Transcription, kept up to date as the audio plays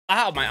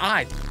Ow, my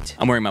eye.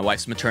 I'm wearing my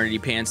wife's maternity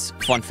pants.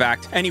 Fun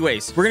fact.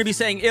 Anyways, we're gonna be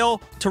saying ill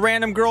to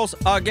random girls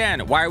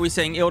again. Why are we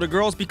saying ill to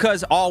girls?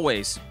 Because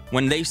always,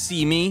 when they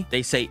see me,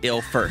 they say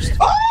ill first.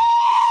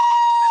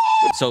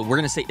 So we're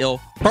gonna say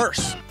ill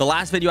first. The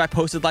last video I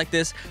posted like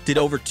this did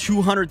over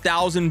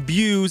 200,000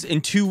 views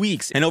in 2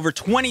 weeks and over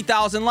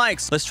 20,000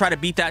 likes. Let's try to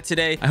beat that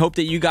today. I hope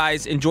that you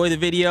guys enjoy the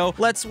video.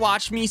 Let's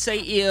watch me say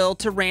ill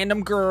to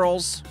random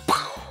girls.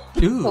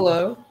 Ooh.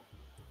 Hello?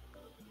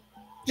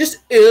 Just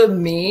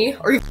me?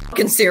 Are you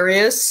fucking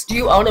serious? Do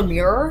you own a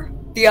mirror?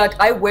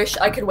 I wish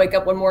I could wake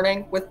up one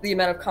morning with the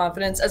amount of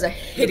confidence as a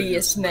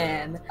hideous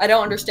man. I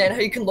don't understand how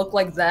you can look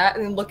like that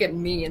and then look at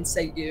me and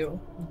say you.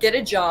 Get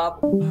a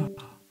job.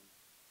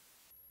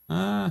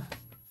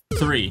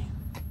 3.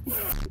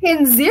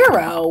 And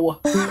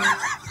 0.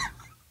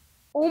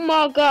 Oh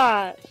my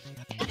god.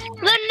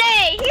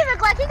 Lene, he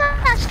look like he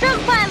got struck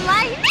by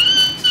lightning.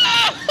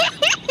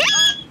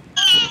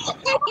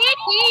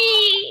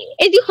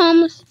 Is you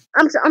homeless?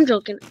 I'm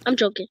joking. I'm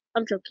joking.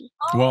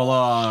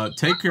 Well,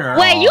 take care.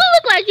 Wait, you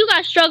look like you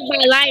got struck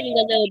by lightning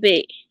a little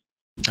bit.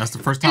 That's the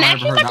first time I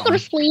ever heard that go to one.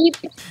 sleep.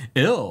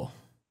 Ill.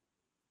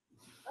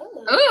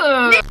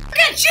 Look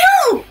at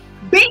you!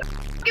 Big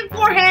fucking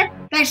forehead.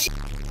 That shit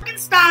fucking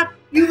stop.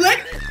 You look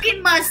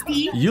fucking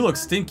musty. You look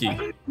stinky.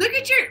 Look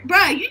at your...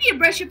 Bruh, you need to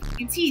brush your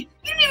fucking teeth.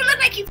 You don't even look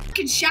like you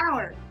fucking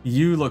shower.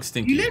 You look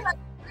stinky. You look like...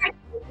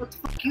 What the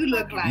fuck you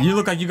look like? You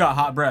look like you got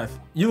hot breath.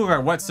 You look like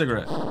a wet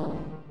cigarette.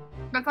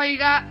 That's all you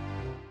got?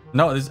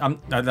 No,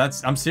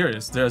 I'm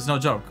serious. There's no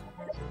joke.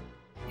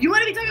 You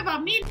want to be talking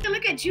about me?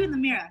 Look at you in the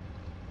mirror.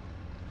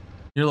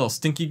 You're a little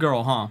stinky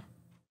girl, huh?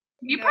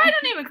 You probably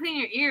don't even clean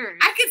your ears.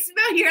 I can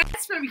smell your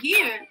ass from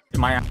here.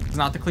 My ass is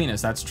not the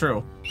cleanest. That's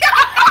true.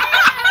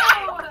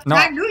 No,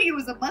 I knew you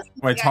was a musty.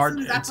 well, it's hard.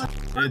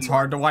 It's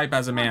hard to wipe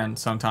as a man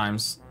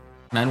sometimes.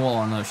 Men will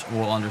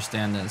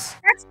understand this.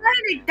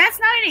 That's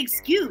not an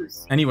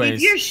excuse.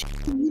 Anyways. If you're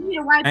you need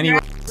to wipe your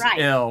ass right.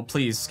 Ill,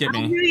 please skip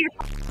me.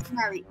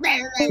 Smelly.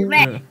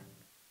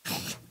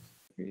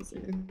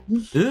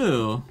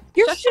 Ew.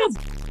 You're shit.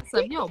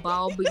 Yo,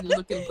 bald, but you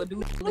looking for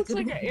dude. Looks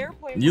like an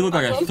airplane. You look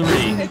like a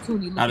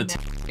 3 out of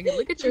 10.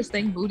 Look at your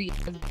stank booty.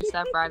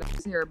 Step right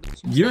here,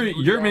 bitch.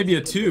 You're maybe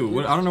a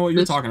 2. I don't know what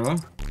you're talking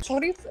about.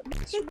 What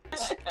you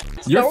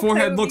Your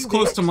forehead looks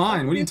close to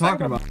mine. What are you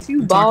talking about?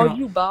 You bald,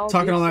 you bald.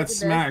 Talking all that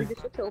smack.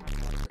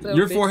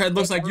 Your forehead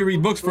looks like you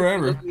read books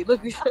forever.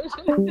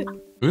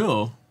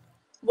 Ew.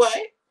 What?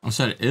 I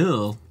said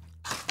ill.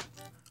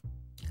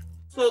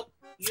 So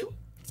you?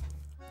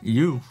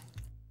 You.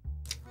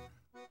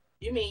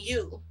 You mean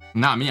you?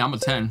 Not me. I'm a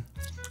 10.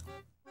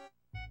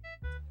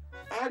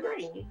 I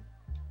agree.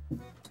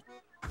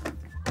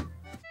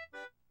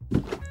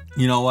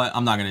 You know what?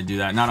 I'm not gonna do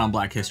that. Not on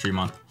Black History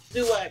Month.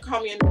 Do what?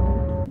 Call me a...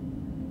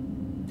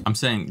 I'm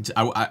saying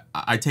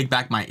I take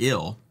back my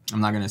ill.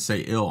 I'm not gonna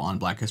say ill on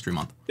Black History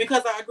Month.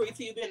 Because I agree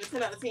to you being a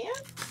 10 out of 10?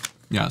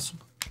 Yes.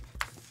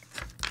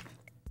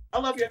 I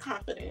love your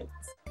confidence.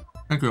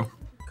 Thank you.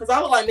 Because I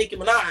look like Nicki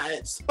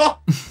Minaj. Oh.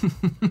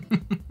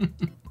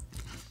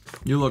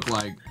 You look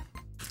like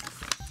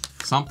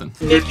something.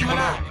 Nicki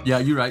Minaj. Yeah,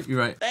 you're right. You're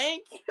right.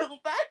 Thank you.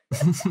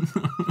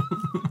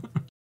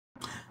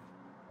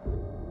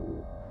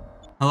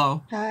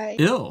 Hello. Hi.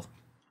 Ill.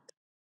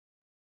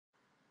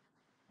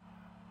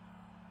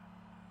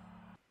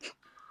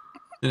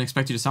 Didn't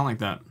expect you to sound like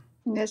that.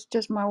 That's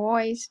just my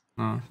voice.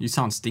 You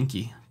sound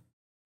stinky.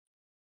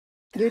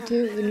 You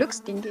too. You look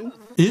stinky.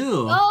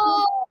 Ew.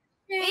 Oh,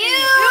 ew!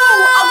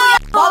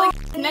 My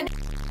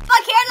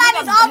hairline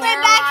is all the way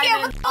back here.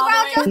 What's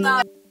around your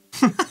mouth?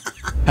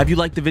 Have you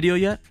liked the video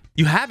yet?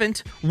 You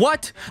haven't?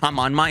 What? I'm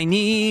on my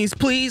knees.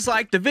 Please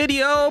like the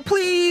video.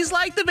 Please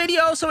like the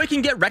video so it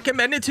can get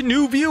recommended to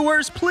new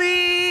viewers.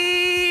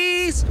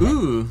 Please.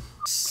 Ooh.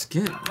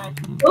 Skip.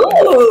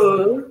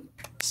 Ooh.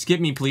 Skip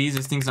me, please.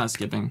 This thing's not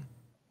skipping.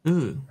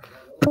 Ooh.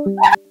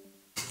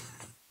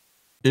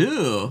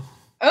 Ew.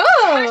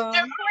 Oh.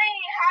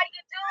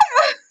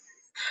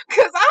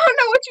 Cause I don't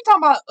know what you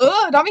talking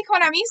about. Don't be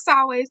coming at me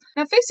sideways.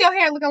 Now fix your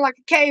hair looking like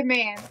a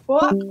caveman.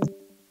 What?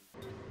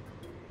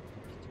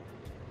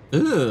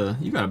 Ugh,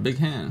 you got a big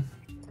hand.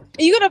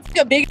 You got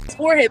a big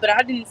forehead, but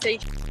I didn't say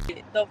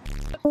shit.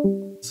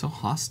 So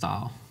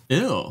hostile.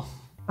 Ew.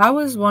 I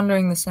was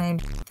wondering the same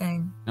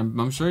thing.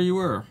 I'm sure you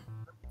were.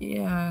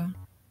 Yeah.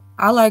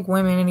 I like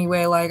women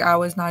anyway, like I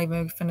was not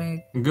even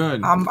finna.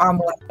 Good. I'm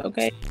like,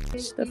 okay.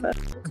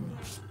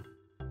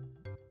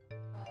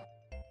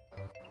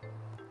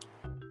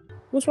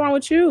 What's wrong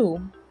with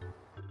you?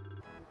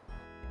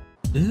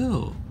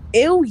 Ew.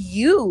 Ew,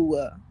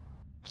 you.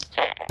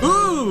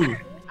 Ooh.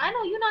 I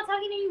know you're not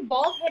talking to you,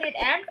 bald-headed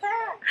and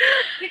fat.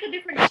 Pick a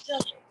different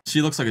subject. She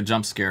looks like a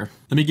jump scare.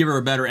 Let me give her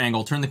a better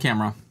angle. Turn the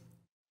camera.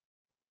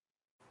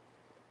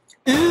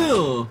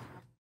 Ew.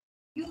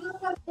 You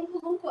look like Oompa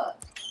Loompa.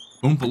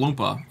 Oompa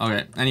Loompa.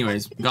 Okay.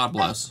 Anyways, God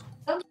bless.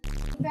 Fell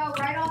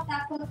right off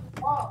that fucking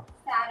wall.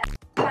 Fat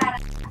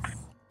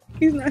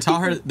ass. Tell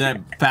her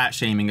that fat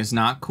shaming is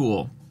not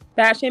cool.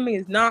 Fat shaming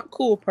is not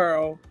cool,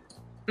 Pearl.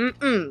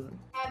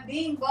 And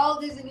being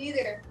bald isn't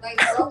either. Like,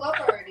 grow up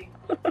already.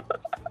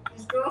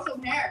 Just grow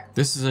some hair.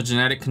 This is a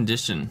genetic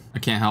condition. I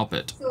can't help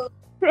it.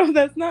 Bro,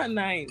 that's not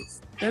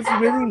nice. That's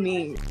really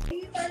mean.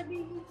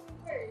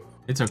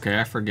 It's okay.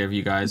 I forgive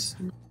you guys.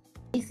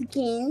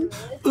 Mexican.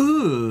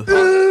 Ooh.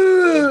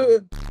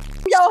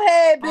 Your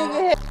head, big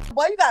head.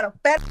 Boy, you got a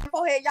fat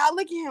forehead. Y'all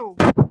look at him.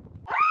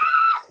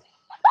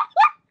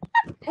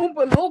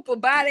 Oompa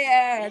loompa body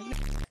ass.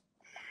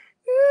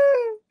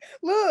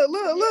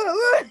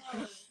 Look.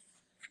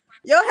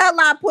 Your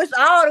hairline pushed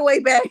all the way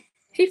back.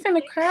 He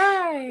finna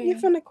cry. You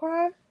finna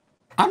cry?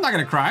 I'm not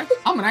gonna cry.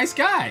 I'm a nice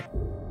guy.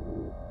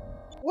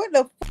 What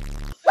the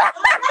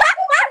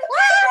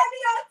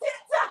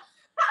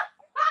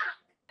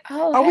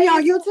Oh, Are we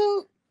on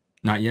YouTube?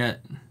 Not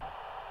yet.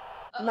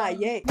 Not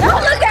yet. Don't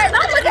look at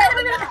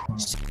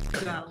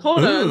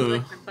Hold Ooh.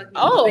 on.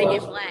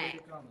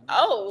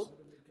 Oh,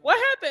 what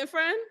happened,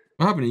 friend?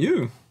 What happened to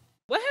you?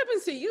 What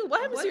happens to you?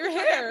 What happens to your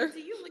hair? to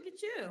you? Look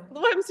at you.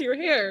 What happens to your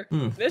hair?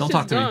 This Don't shit's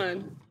talk to me.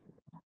 gone.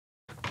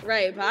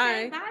 Right,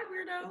 bye. Bye,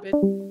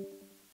 weirdo.